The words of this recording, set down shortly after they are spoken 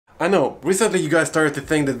I know, recently you guys started to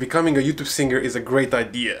think that becoming a YouTube singer is a great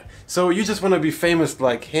idea. So you just want to be famous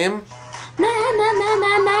like him? Come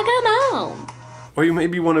on. Or you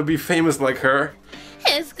maybe want to be famous like her?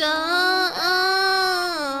 It's gone.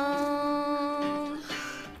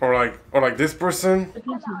 Or like this person?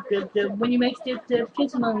 When you make the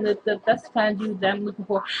kitchen on that's the kind of dude that I'm looking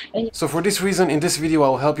for. And So for this reason, in this video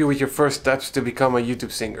I'll help you with your first steps to become a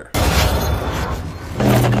YouTube singer.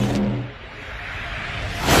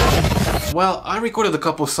 Well, I recorded a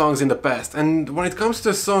couple songs in the past, and when it comes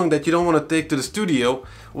to a song that you don't want to take to the studio,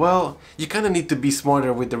 well, you kind of need to be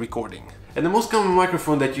smarter with the recording. And the most common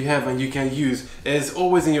microphone that you have and you can use is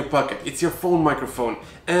always in your pocket. It's your phone microphone.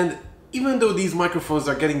 And even though these microphones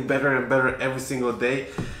are getting better and better every single day,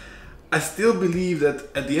 I still believe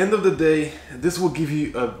that at the end of the day, this will give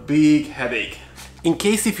you a big headache. In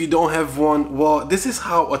case if you don't have one, well, this is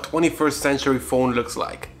how a 21st century phone looks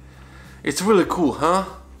like. It's really cool, huh?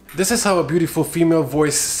 This is how a beautiful female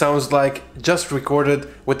voice sounds like just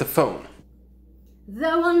recorded with the phone.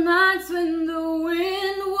 there were nights when the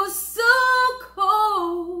wind was so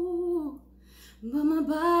cold, but my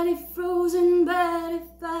body frozen bad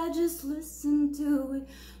if I just listened to it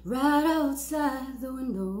right outside the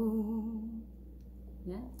window.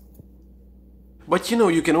 Yeah. But you know,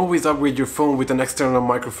 you can always upgrade your phone with an external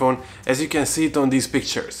microphone, as you can see it on these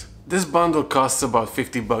pictures. This bundle costs about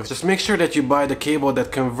 50 bucks. Just make sure that you buy the cable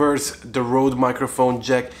that converts the Rode microphone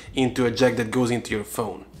jack into a jack that goes into your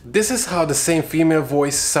phone. This is how the same female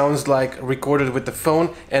voice sounds like recorded with the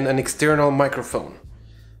phone and an external microphone.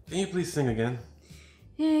 Can you please sing again?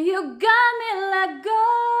 Yeah, you got me let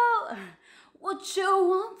go. What you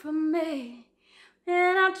want from me?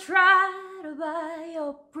 And I try to buy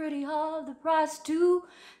your pretty heart, the price too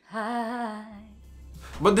high.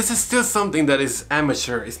 But this is still something that is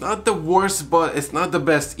amateur. It's not the worst, but it's not the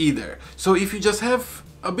best either. So if you just have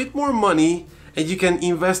a bit more money and you can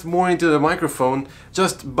invest more into the microphone,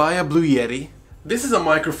 just buy a Blue Yeti. This is a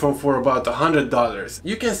microphone for about $100.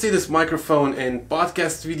 You can see this microphone in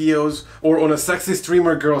podcast videos or on a sexy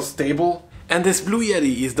streamer girl's table. And this Blue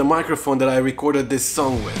Yeti is the microphone that I recorded this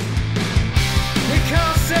song with.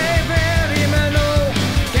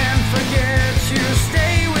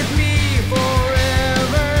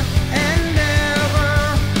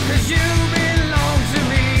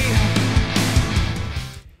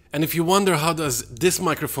 And if you wonder how does this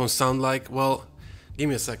microphone sound like, well, give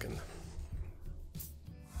me a second.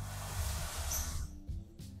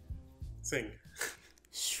 Sing.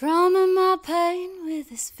 Strumming my pain with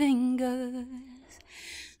his fingers,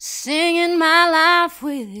 singing my life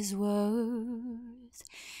with his words,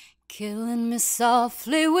 killing me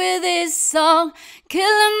softly with his song,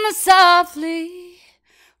 killing me softly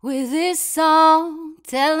with his song,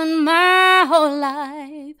 telling my whole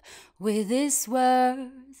life with his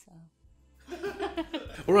words.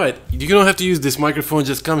 Alright, you don't have to use this microphone,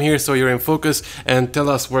 just come here so you're in focus and tell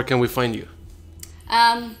us where can we find you.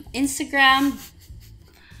 Instagram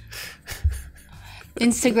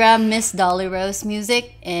Miss Dolly Rose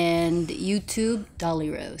Music and YouTube Dolly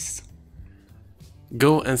Rose.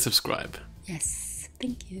 Go and subscribe. Yes,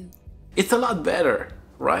 thank you. It's a lot better,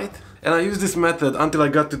 right? And I used this method until I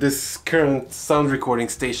got to this current sound recording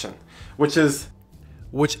station, which is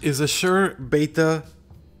a Shure Beta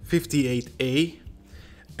 58A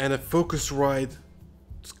and a Focusrite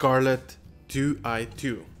Scarlett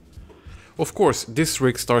 2i2. Of course, this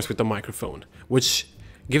rig starts with a microphone, which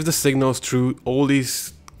gives the signals through all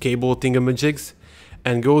these cable thingamajigs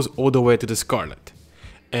and goes all the way to the Scarlett.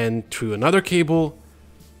 And through another cable,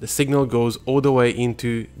 the signal goes all the way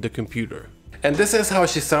into the computer. And this is how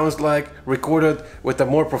she sounds like recorded with a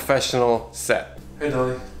more professional set. Hey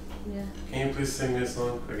Dolly. Yeah. Can you please sing this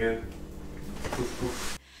song again? Poof,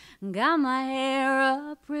 poof. Got my hair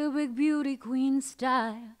up, real big beauty queen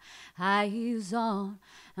style, high heels on,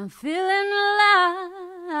 I'm feeling alive.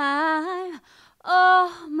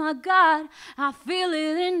 Oh my God, I feel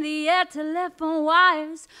it in the air, telephone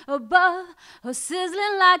wires above, or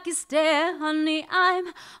sizzling like a stair. Honey,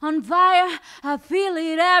 I'm on fire, I feel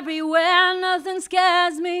it everywhere, nothing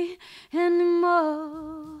scares me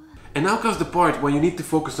anymore. And now comes the part where you need to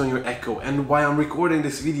focus on your echo, and why I'm recording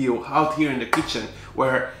this video out here in the kitchen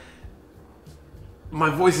where my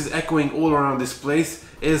voice is echoing all around this place,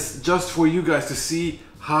 is just for you guys to see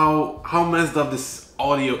how messed up this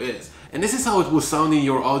audio is. And this is how it will sound in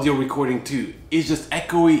your audio recording too. It's just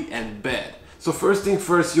echoey and bad. So first thing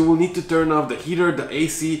first, you will need to turn off the heater, the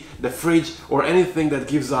AC, the fridge, or anything that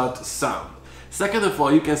gives out sound. Second of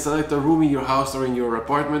all, you can select a room in your house or in your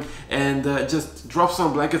apartment and just drop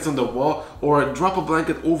some blankets on the wall or drop a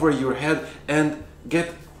blanket over your head and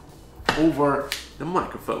get over the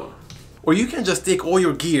microphone. Or you can just take all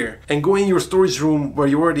your gear and go in your storage room where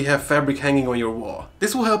you already have fabric hanging on your wall.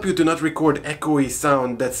 This will help you to not record echoey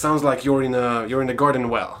sound that sounds like you're in a garden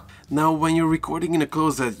well. Now when you're recording in a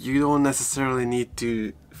closet, you don't necessarily need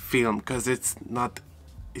to film because it's not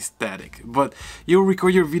aesthetic. But you'll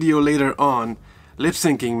record your video later on, lip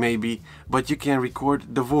syncing maybe, but you can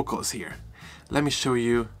record the vocals here. Let me show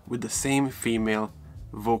you with the same female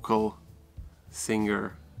vocal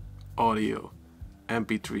singer audio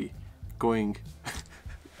MP3 going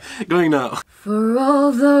now. For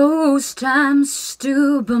all those times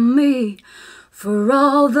stood by me, for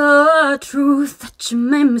all the truth that you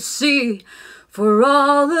made me see, for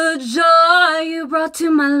all the joy you brought to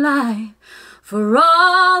my life, for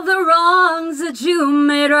all the wrongs that you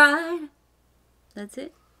made right. That's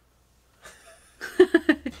it.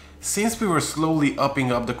 Since we were slowly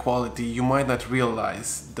upping up the quality, you might not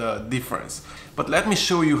realize the difference. But let me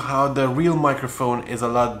show you how the real microphone is a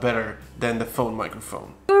lot better than the phone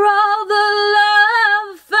microphone. For all the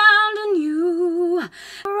love found in you,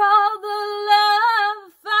 for all the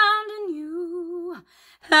love found in you,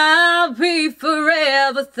 I'll be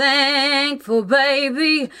forever thankful,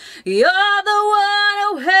 baby. You're the one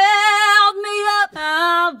who held me up.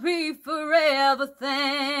 I'll be forever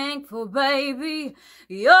thankful, baby.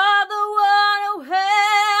 You're the one who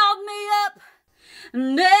held me up,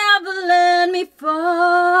 never let me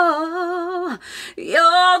fall.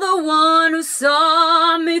 You're the one who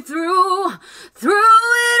saw me through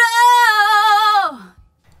it all.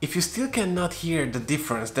 If you still cannot hear the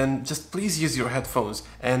difference, then just please use your headphones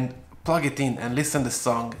and plug it in and listen to the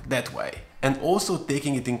song that way. And also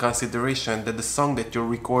taking it in consideration that the song that you're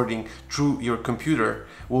recording through your computer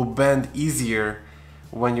will bend easier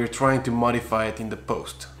when you're trying to modify it in the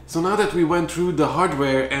post. So now that we went through the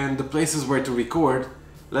hardware and the places where to record,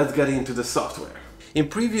 let's get into the software. In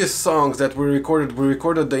previous songs that we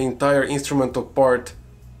recorded the entire instrumental part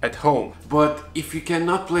at home. But if you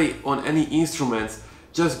cannot play on any instruments,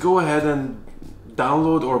 just go ahead and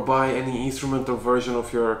download or buy any instrumental version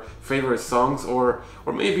of your favorite songs, or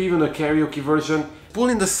maybe even a karaoke version. Pull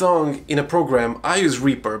in the song in a program. I use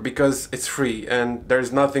Reaper because it's free and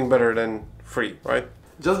there's nothing better than free, right?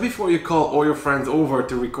 Just before you call all your friends over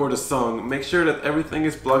to record a song, make sure that everything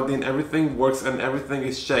is plugged in, everything works and everything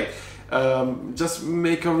is checked. Just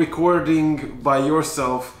make a recording by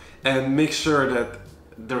yourself and make sure that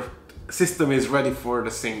the system is ready for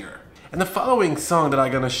the singer. And the following song that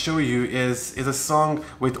I'm gonna show you is a song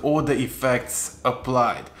with all the effects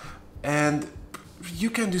applied. And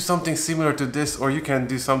you can do something similar to this, or you can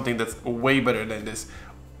do something that's way better than this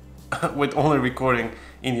with only recording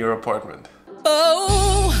in your apartment.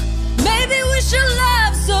 Oh, maybe we should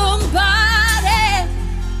love somebody.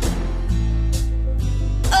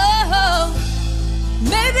 Oh,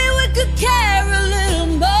 maybe we could care a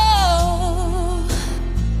little more.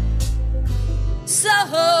 So,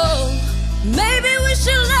 maybe we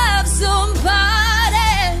should love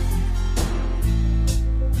somebody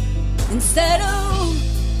instead of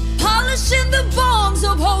polishing the bombs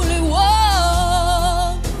of holy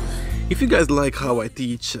war. If you guys like how I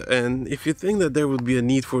teach, and if you think that there would be a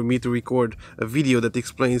need for me to record a video that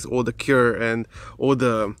explains all the cure and all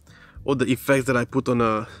the effects that I put on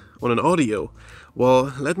an audio,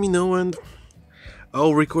 well, let me know and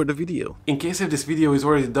I'll record the video. In case if this video is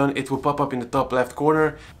already done, it will pop up in the top left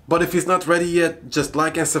corner. But if it's not ready yet, just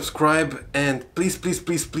like and subscribe, and please, please,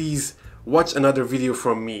 please, please watch another video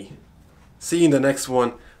from me. See you in the next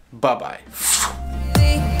one. Bye bye.